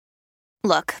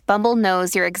Look, Bumble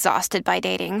knows you're exhausted by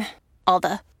dating. All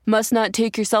the, must not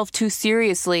take yourself too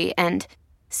seriously, and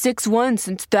 6'1"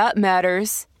 since that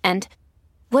matters. And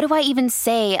what do I even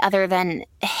say other than,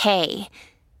 hey?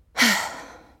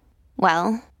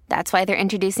 Well, that's why they're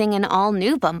introducing an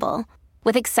all-new Bumble,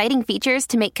 with exciting features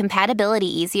to make compatibility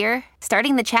easier,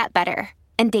 starting the chat better,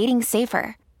 and dating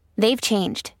safer. They've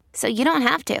changed, so you don't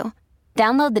have to.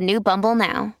 Download the new Bumble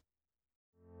now.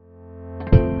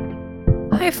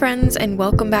 Hi friends, and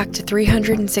welcome back to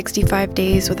 365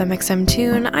 Days with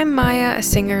mxmtoon. I'm Maya, a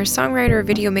singer, songwriter,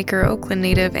 video maker, Oakland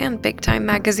native, and big-time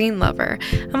magazine lover.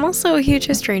 I'm also a huge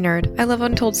history nerd. I love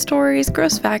untold stories,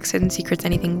 gross facts, and secrets,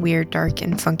 anything weird, dark,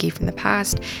 and funky from the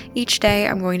past. Each day,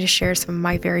 I'm going to share some of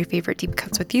my very favorite deep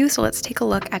cuts with you, so let's take a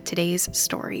look at today's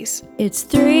stories. It's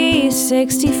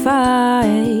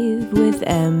 365 with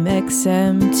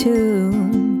mxmtoon.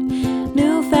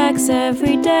 New facts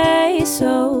every day,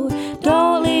 so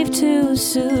don't leave too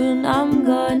soon. I'm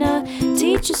gonna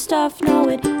teach you stuff, no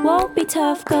it won't be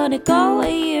tough. Gonna go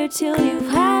a year till you've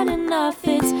had enough.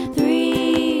 It's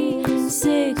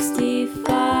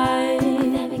 365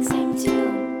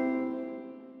 mxmtoon.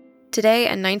 Today,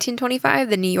 in 1925,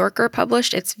 The New Yorker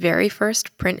published its very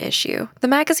first print issue. The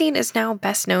magazine is now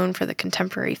best known for the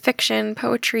contemporary fiction,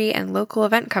 poetry, and local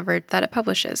event coverage that it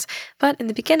publishes, but in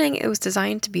the beginning, it was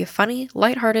designed to be a funny,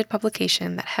 lighthearted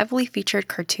publication that heavily featured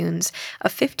cartoons, a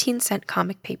 15-cent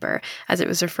comic paper, as it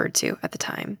was referred to at the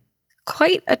time.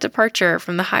 Quite a departure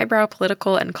from the highbrow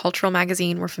political and cultural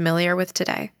magazine we're familiar with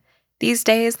today. These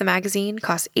days, the magazine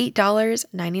costs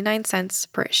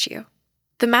 $8.99 per issue.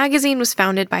 The magazine was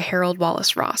founded by Harold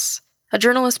Wallace Ross, a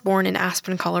journalist born in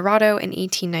Aspen, Colorado in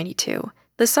 1892.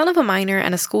 The son of a miner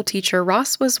and a school teacher,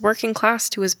 Ross was working class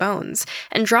to his bones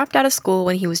and dropped out of school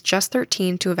when he was just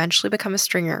 13 to eventually become a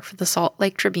stringer for the Salt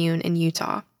Lake Tribune in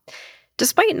Utah.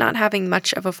 Despite not having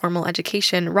much of a formal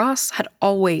education, Ross had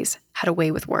always had a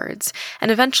way with words, and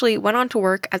eventually went on to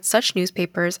work at such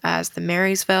newspapers as the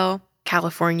Marysville,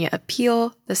 California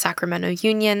Appeal, the Sacramento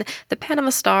Union, the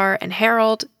Panama Star and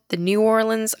Herald, the New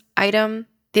Orleans Item,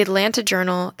 the Atlanta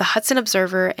Journal, the Hudson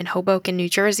Observer in Hoboken, New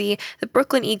Jersey, the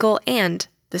Brooklyn Eagle, and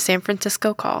the San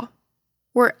Francisco Call.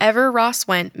 Wherever Ross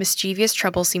went, mischievous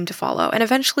trouble seemed to follow, and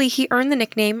eventually he earned the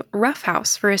nickname Rough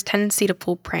House for his tendency to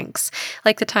pull pranks,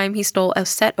 like the time he stole a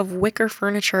set of wicker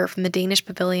furniture from the Danish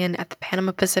Pavilion at the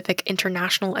Panama Pacific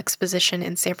International Exposition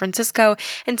in San Francisco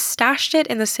and stashed it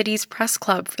in the city's press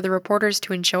club for the reporters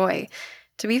to enjoy.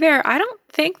 To be fair, I don't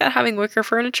think that having wicker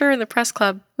furniture in the press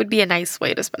club would be a nice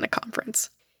way to spend a conference.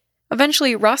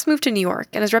 Eventually, Ross moved to New York,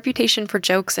 and his reputation for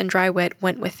jokes and dry wit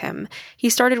went with him.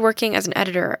 He started working as an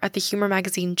editor at the humor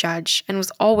magazine Judge, and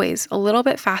was always a little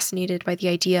bit fascinated by the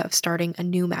idea of starting a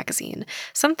new magazine,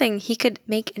 something he could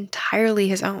make entirely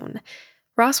his own.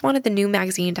 Ross wanted the new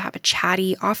magazine to have a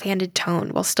chatty, offhanded tone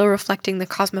while still reflecting the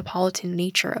cosmopolitan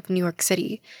nature of New York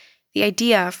City. The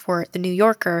idea for The New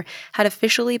Yorker had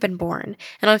officially been born,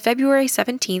 and on February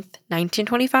 17,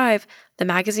 1925, the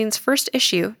magazine's first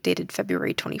issue, dated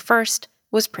February 21st,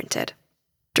 was printed.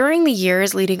 During the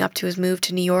years leading up to his move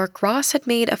to New York, Ross had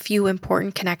made a few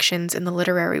important connections in the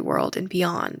literary world and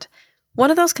beyond. One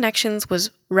of those connections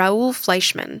was Raoul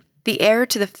Fleischman, the heir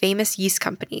to the famous yeast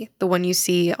company, the one you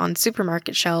see on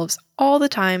supermarket shelves all the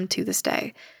time to this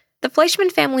day. The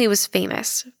Fleischman family was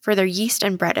famous for their yeast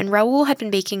and bread, and Raoul had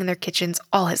been baking in their kitchens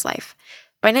all his life.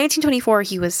 By 1924,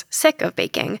 he was sick of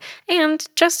baking, and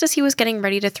just as he was getting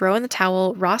ready to throw in the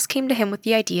towel, Ross came to him with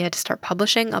the idea to start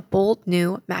publishing a bold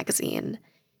new magazine.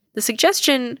 The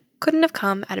suggestion couldn't have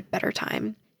come at a better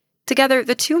time. Together,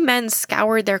 the two men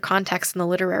scoured their contacts in the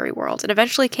literary world and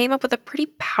eventually came up with a pretty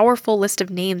powerful list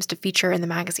of names to feature in the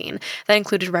magazine that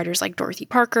included writers like Dorothy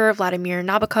Parker, Vladimir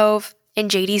Nabokov, and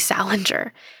J.D.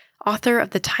 Salinger, author of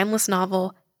the timeless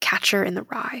novel Catcher in the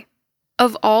Rye.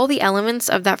 Of all the elements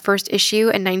of that first issue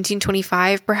in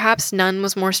 1925, perhaps none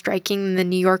was more striking than the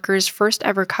New Yorker's first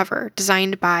ever cover,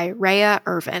 designed by Rhea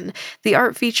Irvin. The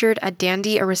art featured a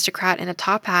dandy aristocrat in a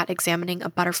top hat examining a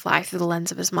butterfly through the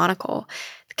lens of his monocle.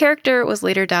 The character was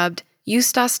later dubbed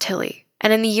Eustace Tilley,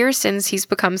 and in the years since, he's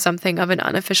become something of an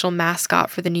unofficial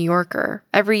mascot for the New Yorker.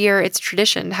 Every year, it's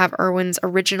tradition to have Irwin's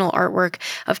original artwork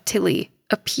of Tilley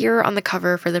appear on the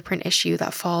cover for the print issue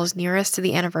that falls nearest to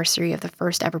the anniversary of the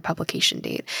first ever publication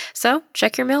date. So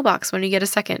check your mailbox when you get a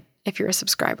second, if you're a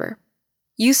subscriber.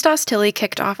 Eustace Tilley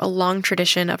kicked off a long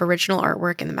tradition of original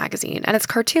artwork in the magazine, and its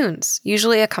cartoons,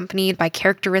 usually accompanied by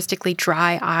characteristically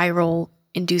dry eye roll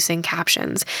inducing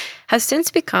captions, has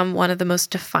since become one of the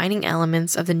most defining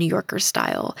elements of the New Yorker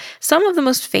style. Some of the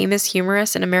most famous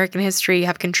humorists in American history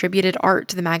have contributed art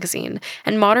to the magazine,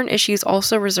 and modern issues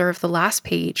also reserve the last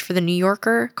page for the New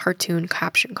Yorker Cartoon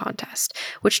Caption Contest,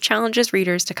 which challenges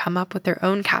readers to come up with their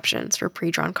own captions for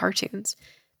pre-drawn cartoons.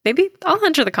 Maybe I'll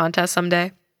enter the contest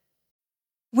someday.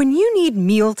 When you need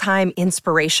mealtime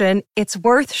inspiration, it's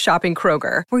worth shopping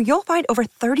Kroger, where you'll find over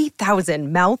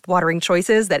 30,000 mouth-watering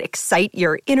choices that excite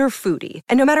your inner foodie.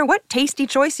 And no matter what tasty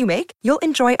choice you make, you'll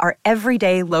enjoy our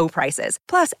everyday low prices,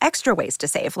 plus extra ways to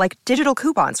save, like digital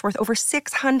coupons worth over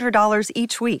 $600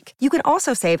 each week. You can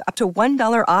also save up to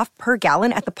 $1 off per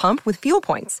gallon at the pump with fuel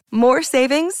points. More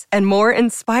savings and more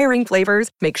inspiring flavors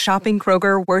make shopping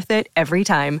Kroger worth it every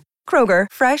time. Kroger,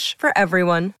 fresh for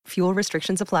everyone. Fuel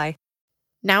restrictions apply.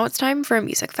 Now it's time for a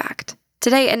music fact.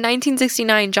 Today in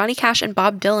 1969, Johnny Cash and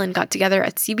Bob Dylan got together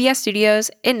at CBS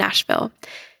Studios in Nashville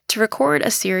to record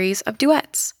a series of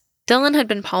duets. Dylan had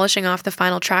been polishing off the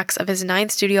final tracks of his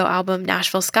 9th studio album,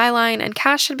 Nashville Skyline, and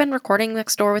Cash had been recording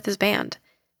next door with his band.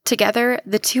 Together,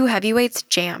 the two heavyweights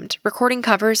jammed, recording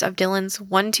covers of Dylan's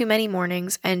One Too Many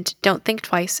Mornings and Don't Think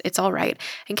Twice, It's All Right,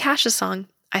 and Cash's song,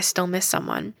 I Still Miss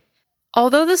Someone.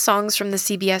 Although the songs from the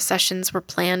CBS sessions were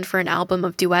planned for an album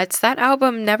of duets, that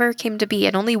album never came to be,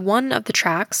 and only one of the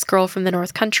tracks, Girl from the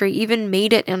North Country, even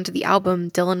made it onto the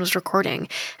album Dylan was recording.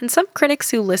 And some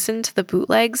critics who listened to the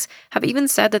bootlegs have even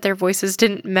said that their voices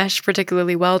didn't mesh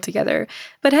particularly well together.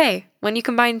 But hey, when you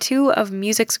combine two of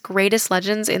music's greatest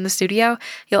legends in the studio,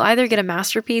 you'll either get a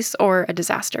masterpiece or a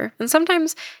disaster. And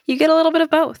sometimes you get a little bit of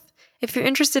both. If you're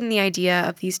interested in the idea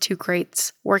of these two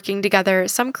greats working together,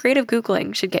 some creative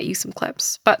Googling should get you some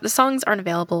clips, but the songs aren't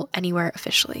available anywhere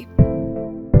officially.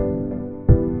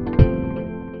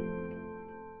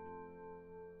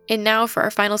 And now for our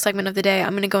final segment of the day,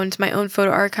 I'm going to go into my own photo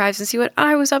archives and see what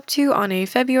I was up to on a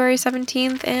February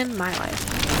 17th in my life.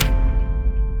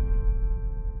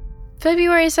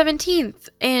 February 17th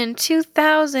in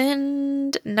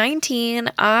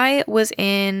 2019, I was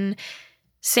in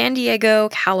San Diego,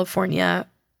 California,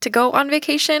 to go on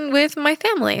vacation with my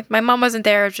family. My mom wasn't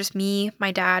there, it was just me,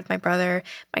 my dad, my brother,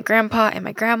 my grandpa, and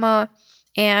my grandma.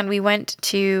 And we went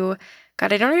to,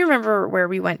 God, I don't even remember where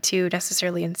we went to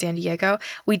necessarily in San Diego.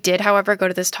 We did, however, go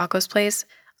to this tacos place.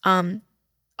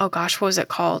 Oh gosh, what was it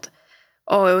called?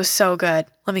 Oh, it was so good.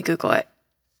 Let me Google it.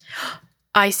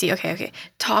 I see. Okay.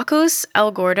 Tacos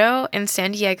El Gordo in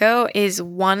San Diego is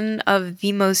one of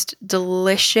the most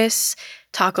delicious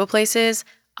taco places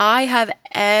I have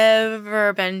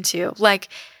ever been to. Like,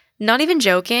 not even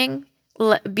joking.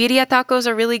 Birria tacos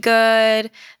are really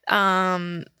good.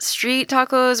 Street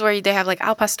tacos where they have like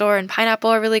al pastor and pineapple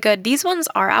are really good. These ones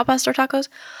are al pastor tacos.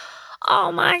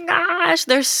 Oh my gosh,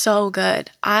 they're so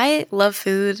good. I love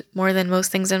food more than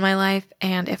most things in my life,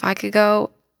 and if I could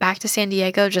go back to San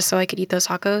Diego just so I could eat those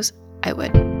tacos, I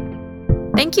would.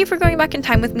 Thank you for going back in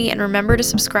time with me, and remember to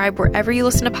subscribe wherever you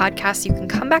listen to podcasts. You can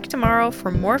come back tomorrow for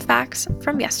more facts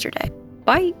from yesterday.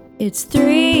 Bye. It's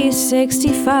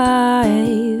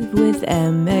 365 with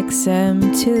MXM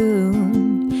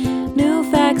New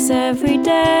facts every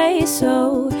day,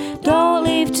 so don't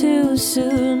leave too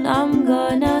soon. I'm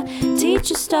gonna teach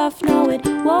you stuff, no it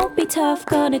won't be tough.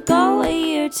 Gonna go a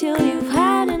year till you've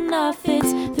had enough.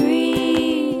 It's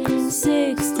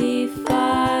 365